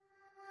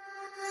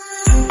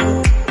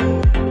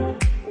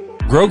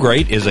Grow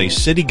Great is a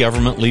city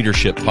government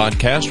leadership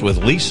podcast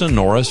with Lisa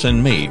Norris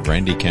and me,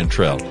 Randy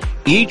Cantrell.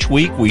 Each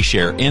week we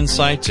share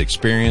insights,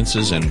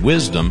 experiences, and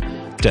wisdom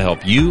to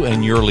help you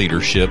and your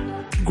leadership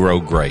grow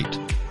great.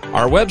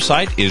 Our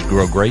website is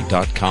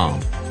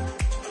growgreat.com.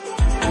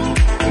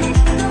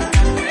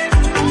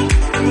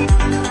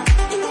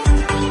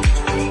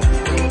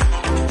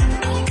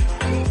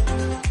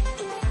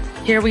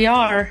 Here we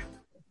are.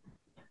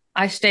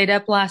 I stayed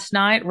up last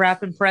night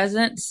wrapping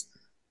presents.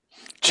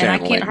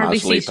 Channeling, and I can't hardly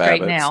see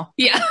straight habits. now.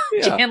 Yeah.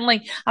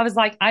 Channeling. I was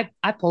like,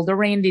 I pulled a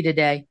Randy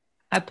today.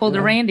 I pulled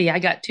a Randy. I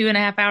got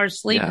 2.5 hours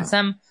sleep and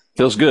some.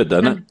 Feels good,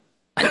 doesn't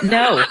it?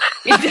 No,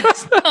 it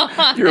does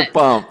not. You're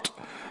pumped.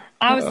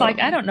 I was like,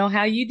 I don't know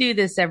how you do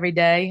this every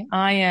day.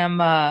 I am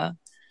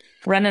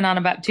running on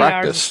about 2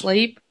 hours of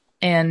sleep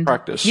and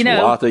practice. You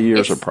know, a lot of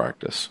years of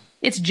practice.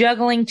 It's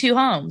juggling two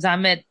homes.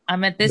 I'm at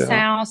this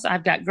house.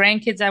 I've got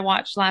grandkids I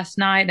watched last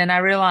night, and I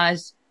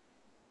realized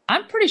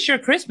I'm pretty sure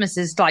Christmas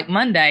is like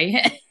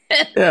Monday.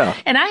 Yeah.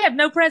 And I have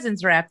no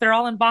presents wrapped. They're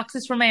all in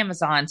boxes from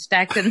Amazon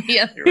stacked in the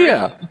other room.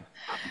 Yeah.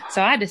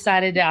 So I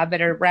decided I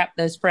better wrap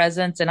those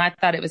presents. And I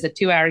thought it was a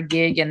 2-hour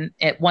gig. And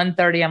at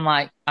 1:30, I'm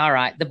like, all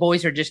right, the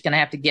boys are just going to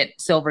have to get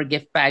silver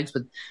gift bags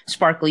with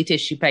sparkly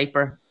tissue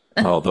paper.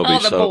 Oh, they're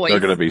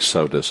going to be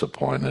so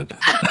disappointed.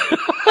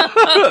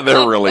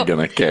 They're really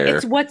going to care.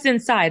 It's what's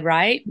inside,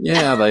 right?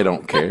 Yeah, they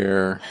don't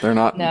care. They're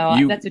not.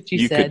 No, that's what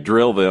you said. You could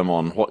drill them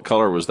on what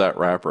color was that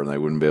wrapper, and they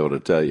wouldn't be able to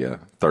tell you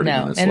 30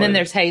 minutes later. And then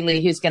there's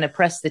Haley, who's going to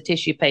press the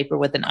tissue paper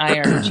with an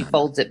iron, and she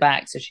folds it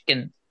back so she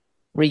can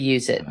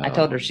reuse it. I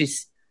told her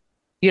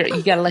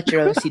you got to let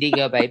your OCD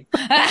go, babe.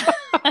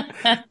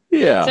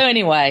 Yeah. So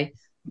anyway,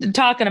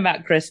 talking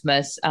about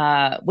Christmas,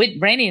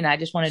 Randy and I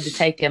just wanted to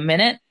take a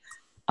minute,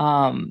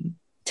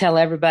 tell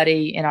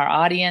everybody in our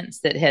audience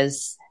that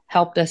has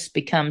helped us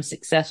become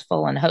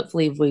successful, and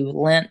hopefully we've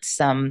lent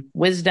some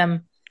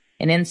wisdom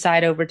and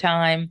insight over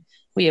time.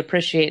 We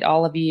appreciate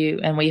all of you,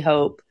 and we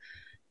hope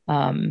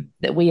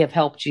that we have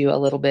helped you a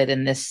little bit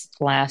in this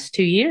last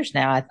 2 years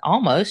now,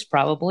 almost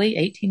probably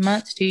 18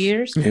 months, 2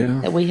 years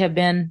that we have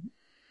been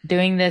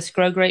doing this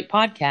Grow Great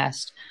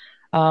podcast.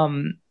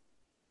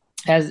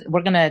 As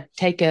we're going to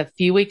take a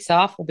few weeks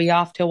off. We'll be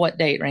off till what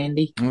date,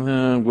 Randy?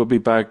 We'll be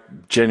back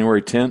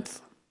January 10th.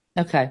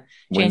 Okay.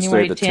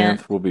 January the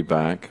 10th, we'll be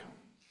back.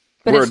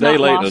 But we're a day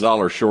late and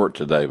 $1 short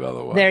today, by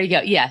the way. There you go.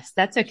 Yes,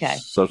 that's okay.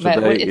 So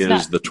today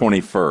is the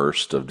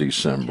 21st of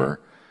December.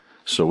 Okay.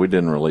 So we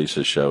didn't release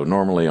a show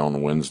normally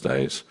on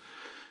Wednesdays.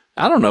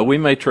 I don't know. We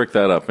may trick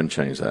that up and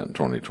change that in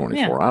 2024.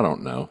 Yeah. I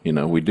don't know. You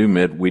know, we do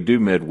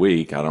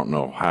midweek. I don't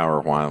know how or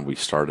why we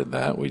started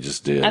that. We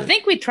just did. I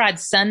think we tried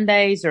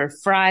Sundays or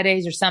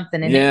Fridays or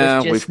something, and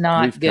it was just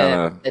not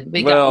good.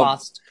 We got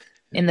lost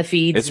in the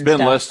feeds. It's been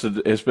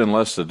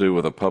less to do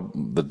with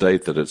the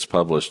date that it's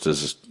published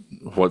is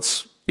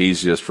what's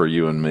easiest for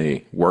you and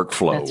me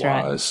workflow wise.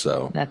 Right.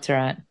 So that's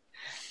right.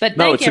 But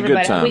no, it's everybody.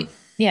 A good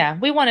time.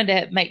 We wanted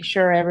to make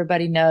sure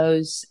everybody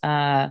knows.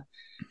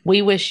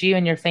 We wish you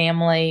and your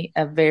family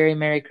a very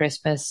Merry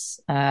Christmas.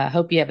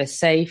 Hope you have a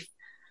safe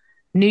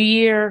New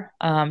Year.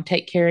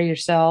 Take care of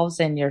yourselves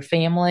and your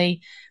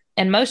family.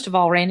 And most of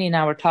all, Randy and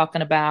I were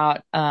talking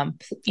about,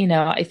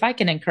 if I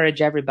can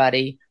encourage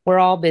everybody, we're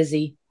all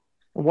busy.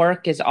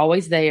 Work is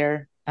always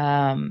there.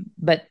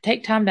 But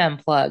take time to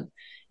unplug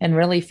and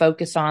really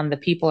focus on the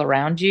people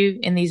around you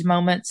in these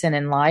moments and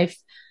in life.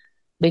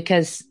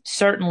 Because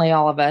certainly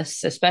all of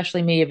us,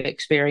 especially me, have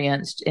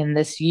experienced in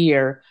this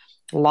year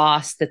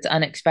loss that's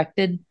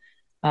unexpected.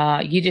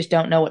 You just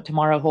don't know what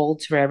tomorrow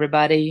holds for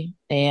everybody.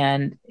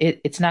 And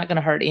it's not going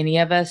to hurt any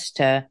of us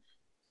to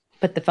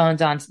put the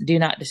phones on do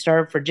not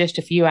disturb for just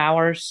a few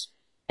hours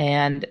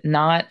and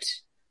not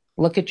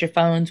look at your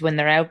phones when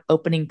they're out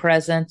opening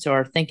presents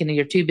or thinking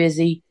you're too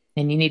busy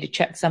and you need to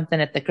check something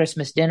at the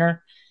Christmas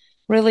dinner.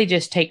 Really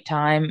just take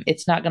time.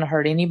 It's not going to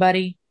hurt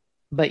anybody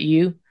but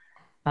you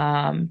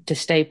to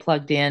stay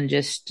plugged in.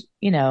 Just,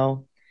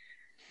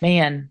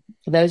 man,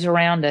 those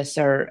around us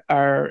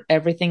are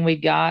everything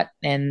we've got,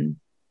 and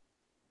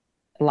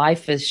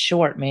life is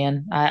short,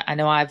 man. I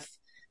know I've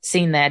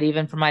seen that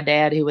even from my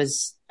dad, who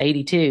was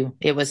 82.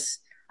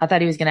 I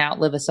thought he was going to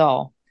outlive us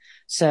all.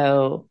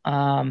 So,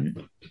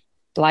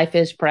 life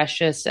is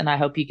precious, and I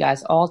hope you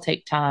guys all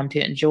take time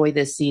to enjoy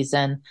this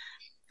season.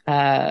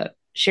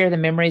 Share the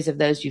memories of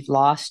those you've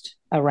lost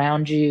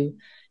around you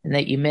and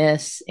that you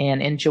miss,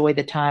 and enjoy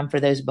the time for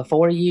those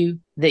before you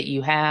that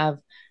you have,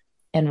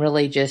 and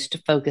really just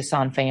focus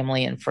on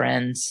family and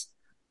friends,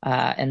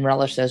 and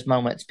relish those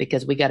moments,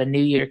 because we got a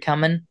new year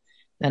coming,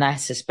 and I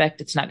suspect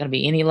it's not going to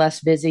be any less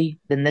busy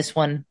than this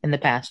one in the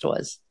past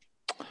was.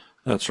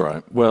 That's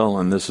right. Well,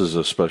 and this is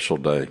a special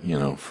day,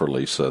 for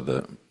Lisa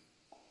that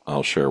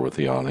I'll share with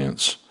the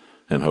audience,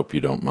 and hope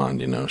you don't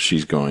mind.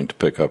 She's going to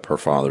pick up her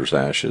father's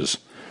ashes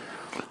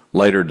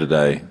later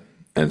today,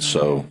 and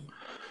so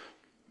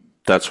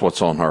that's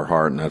what's on her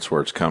heart, and that's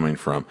where it's coming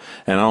from.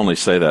 And I only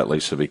say that,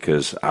 Lisa,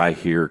 because I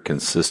hear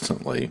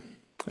consistently,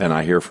 and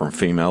I hear from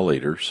female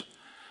leaders,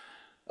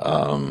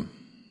 the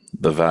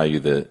value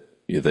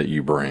that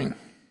you bring.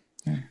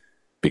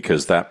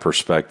 because that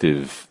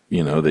perspective,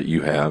 that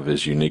you have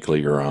is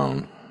uniquely your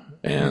own.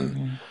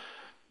 And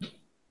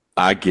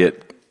I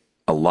get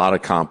a lot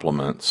of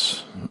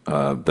compliments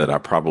that I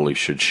probably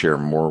should share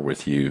more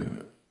with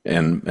you.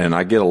 And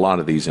I get a lot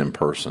of these in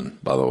person,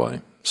 by the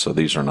way. So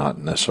these are not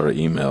necessarily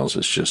emails.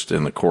 It's just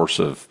in the course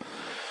of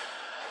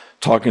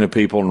talking to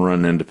people and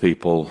running into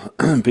people,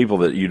 people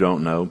that you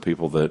don't know,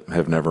 people that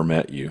have never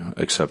met you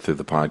except through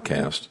the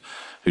podcast,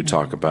 who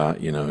talk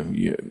about,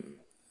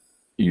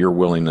 your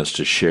willingness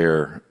to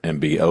share and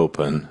be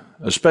open,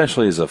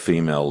 especially as a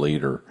female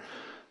leader.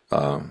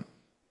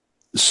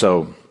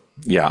 So,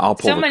 yeah, I'll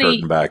pull the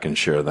curtain back and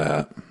share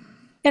that.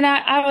 And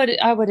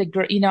I would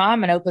agree.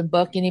 I'm an open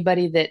book.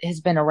 Anybody that has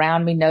been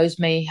around me knows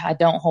me. I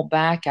don't hold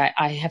back.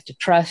 I have to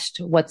trust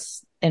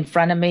what's in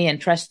front of me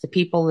and trust the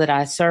people that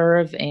I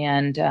serve.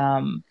 And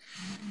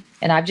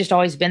I've just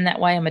always been that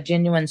way. I'm a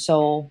genuine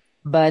soul,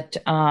 but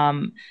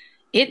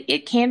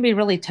it can be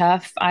really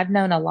tough. I've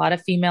known a lot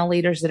of female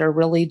leaders that are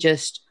really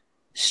just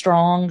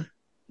strong,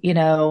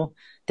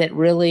 that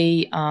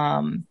really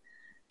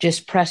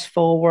just press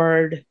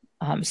forward.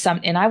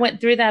 And I went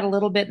through that a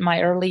little bit in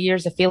my early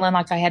years of feeling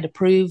like I had to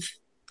prove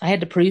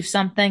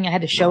something. I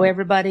had to show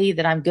everybody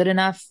that I'm good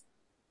enough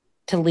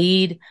to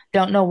lead.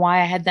 Don't know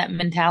why I had that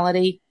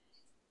mentality,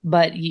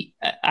 but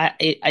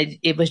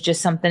it was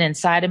just something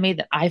inside of me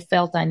that I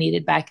felt I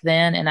needed back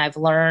then. And I've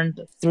learned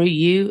through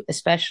you,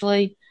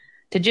 especially,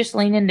 to just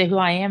lean into who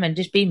I am and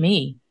just be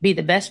me, be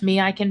the best me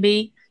I can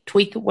be,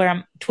 tweak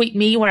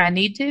me where I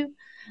need to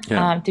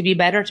be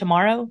better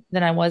tomorrow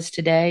than I was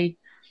today.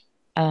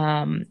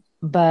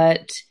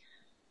 But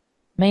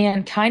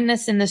man,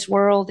 kindness in this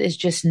world is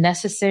just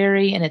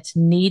necessary, and it's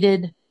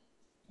needed,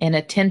 and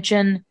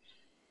attention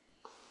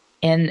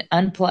and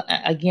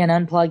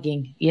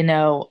unplugging,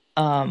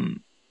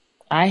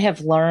 I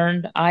have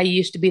learned. I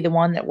used to be the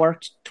one that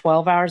worked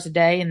 12 hours a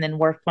day and then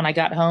worked when I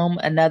got home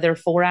another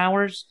 4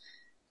 hours,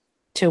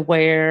 to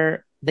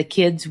where the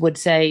kids would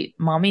say,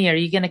 "Mommy, are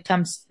you going to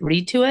come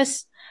read to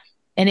us?"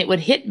 And it would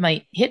hit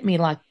me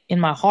like in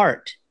my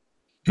heart,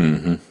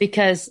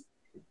 because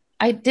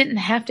I didn't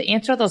have to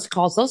answer those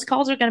calls. Those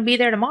calls are going to be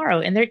there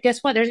tomorrow. And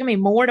guess what? There's going to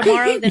be more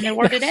tomorrow than there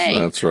were today.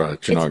 That's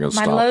right. You're not going to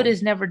stop. My load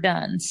is never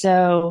done.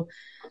 So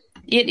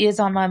it is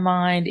on my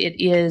mind.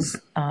 It is,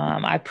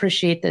 I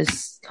appreciate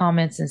those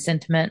comments and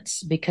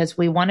sentiments, because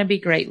we want to be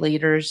great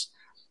leaders.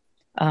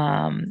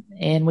 And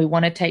we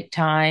want to take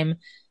time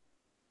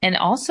and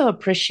also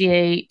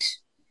appreciate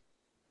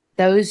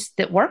those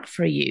that work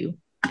for you,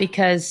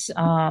 because,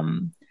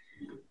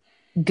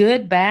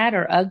 good, bad,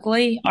 or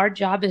ugly, our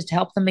job is to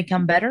help them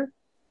become better,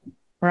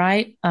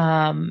 right?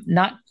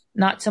 Not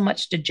so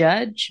much to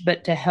judge,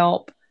 but to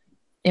help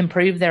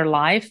improve their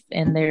life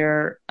and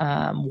their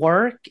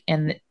work,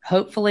 and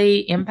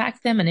hopefully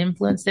impact them and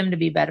influence them to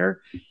be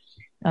better.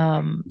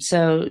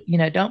 So,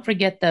 don't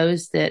forget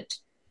those that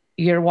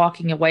you're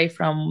walking away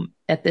from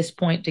at this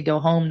point to go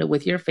home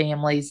with your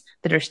families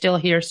that are still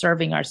here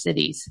serving our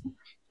cities.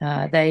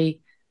 They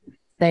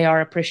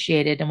are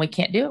appreciated, and we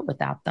can't do it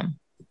without them.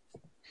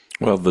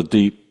 Well,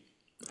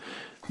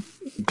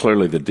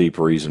 clearly the deep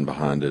reason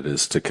behind it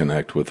is to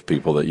connect with the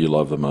people that you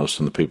love the most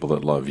and the people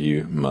that love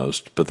you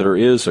most. But there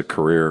is a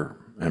career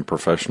and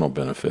professional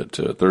benefit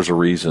to it. There's a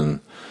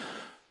reason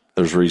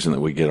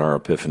that we get our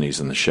epiphanies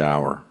in the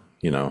shower.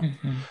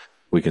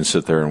 We can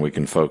sit there and we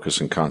can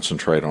focus and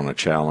concentrate on a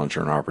challenge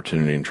or an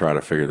opportunity and try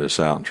to figure this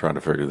out and try to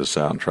figure this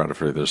out and try to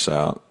figure this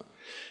out.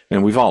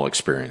 And we've all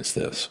experienced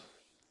this.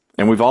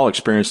 And we've all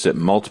experienced it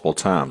multiple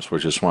times,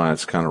 which is why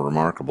it's kind of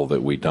remarkable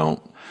that we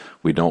don't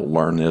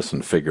learn this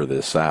and figure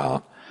this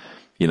out,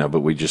 but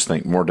we just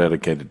think more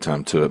dedicated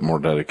time to it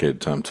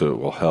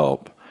will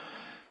help.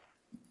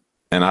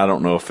 And I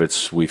don't know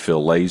if we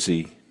feel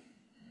lazy,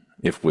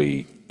 if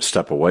we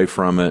step away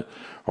from it,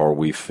 or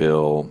we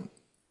feel,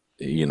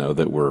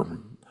 that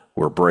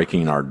we're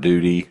breaking our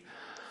duty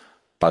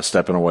by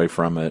stepping away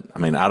from it. I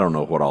mean, I don't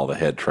know what all the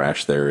head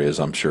trash there is.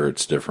 I'm sure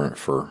it's different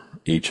for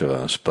each of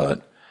us,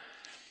 but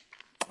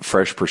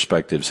fresh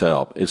perspectives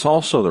help. It's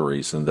also the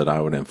reason that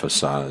I would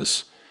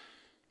emphasize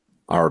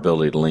our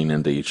ability to lean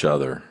into each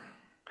other.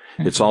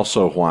 It's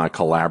also why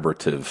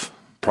collaborative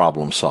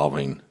problem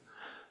solving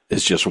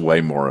is just way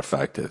more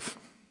effective.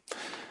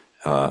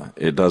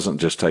 It doesn't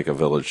just take a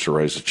village to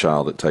raise a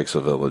child. It takes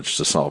a village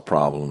to solve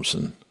problems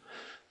and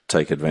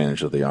take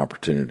advantage of the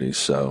opportunities.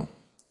 So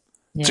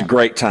it's a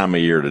great time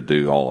of year to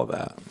do all of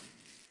that.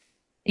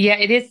 Yeah,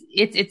 it is.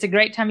 It's a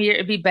great time of year.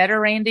 It'd be better,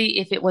 Randy,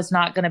 if it was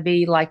not going to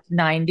be like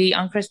 90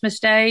 on Christmas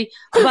Day,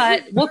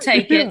 but we'll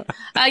take it.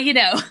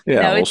 Yeah,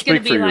 no, well,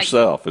 speak for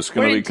yourself. It's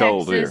going to be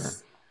cold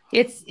Texas.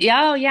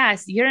 here.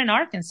 Yes, you're in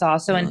Arkansas.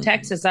 So in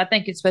Texas, I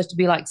think it's supposed to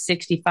be like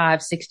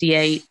 65,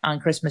 68 on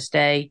Christmas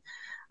Day.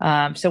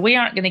 So we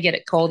aren't going to get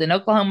it cold. In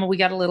Oklahoma,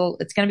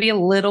 it's going to be a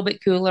little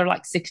bit cooler,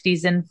 like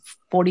 60s and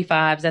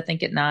 45s, I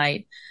think, at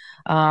night.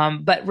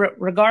 But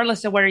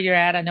regardless of where you're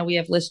at, I know we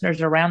have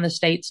listeners around the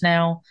states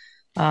now.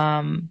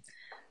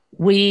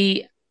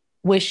 We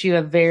wish you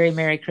a very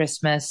Merry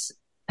Christmas,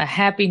 a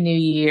Happy New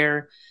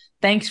Year.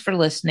 Thanks for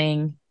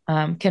listening.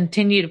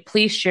 Continue to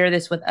please share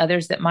this with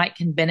others that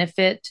can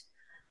benefit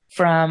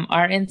from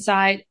our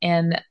insight.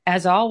 And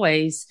as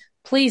always,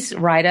 please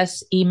write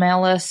us,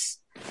 email us,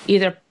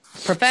 either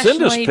professionally,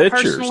 send us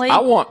pictures. Personally. I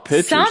want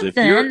pictures.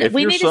 Something.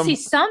 We need to see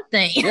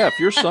something. Yeah, if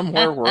you're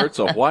somewhere where it's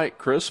a white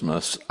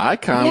Christmas, I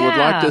kind of would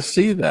like to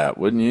see that,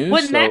 wouldn't you?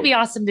 Wouldn't that be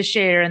awesome to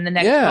share in the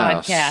next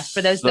podcast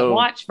for those that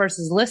watch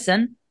versus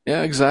listen?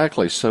 Yeah,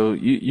 exactly. So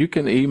you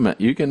can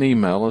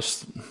email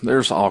us.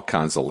 There's all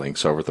kinds of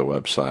links over at the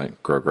website,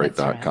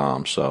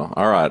 growgreat.com. Right. So,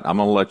 all right, I'm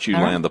going to let you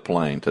land the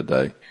plane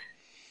today.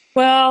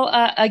 Well,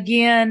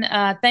 again,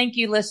 thank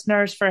you,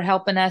 listeners, for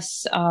helping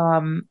us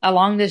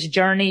along this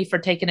journey, for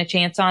taking a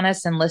chance on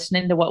us and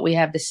listening to what we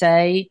have to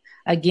say.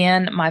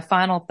 Again, my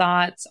final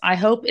thoughts, I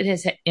hope it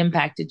has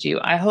impacted you.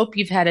 I hope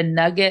you've had a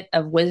nugget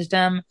of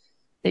wisdom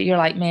that you're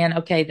like, man,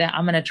 okay,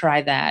 I'm going to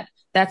try that.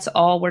 That's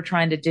all we're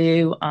trying to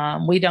do.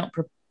 We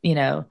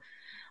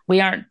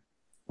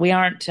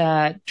aren't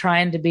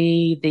trying to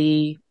be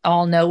the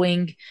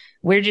all-knowing.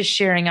 We're just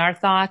sharing our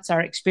thoughts,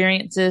 our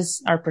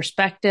experiences, our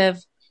perspective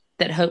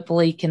that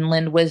hopefully can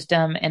lend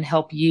wisdom and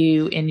help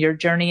you in your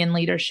journey in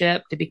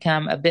leadership to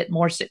become a bit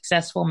more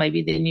successful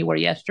maybe than you were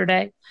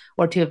yesterday,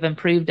 or to have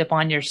improved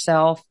upon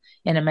yourself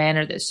in a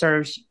manner that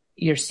serves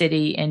your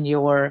city and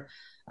your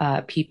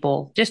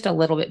people just a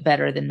little bit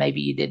better than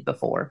maybe you did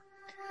before.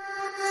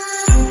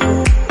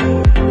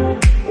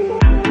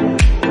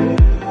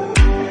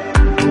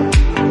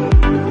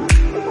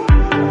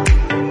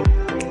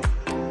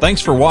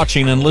 Thanks for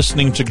watching and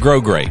listening to Grow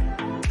Great,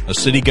 a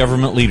city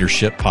government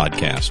leadership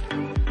podcast.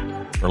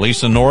 For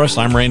Lisa Norris,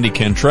 I'm Randy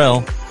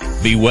Cantrell.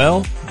 Be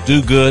well,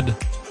 do good,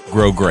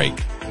 grow great.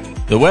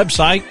 The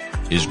website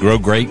is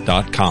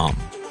growgreat.com.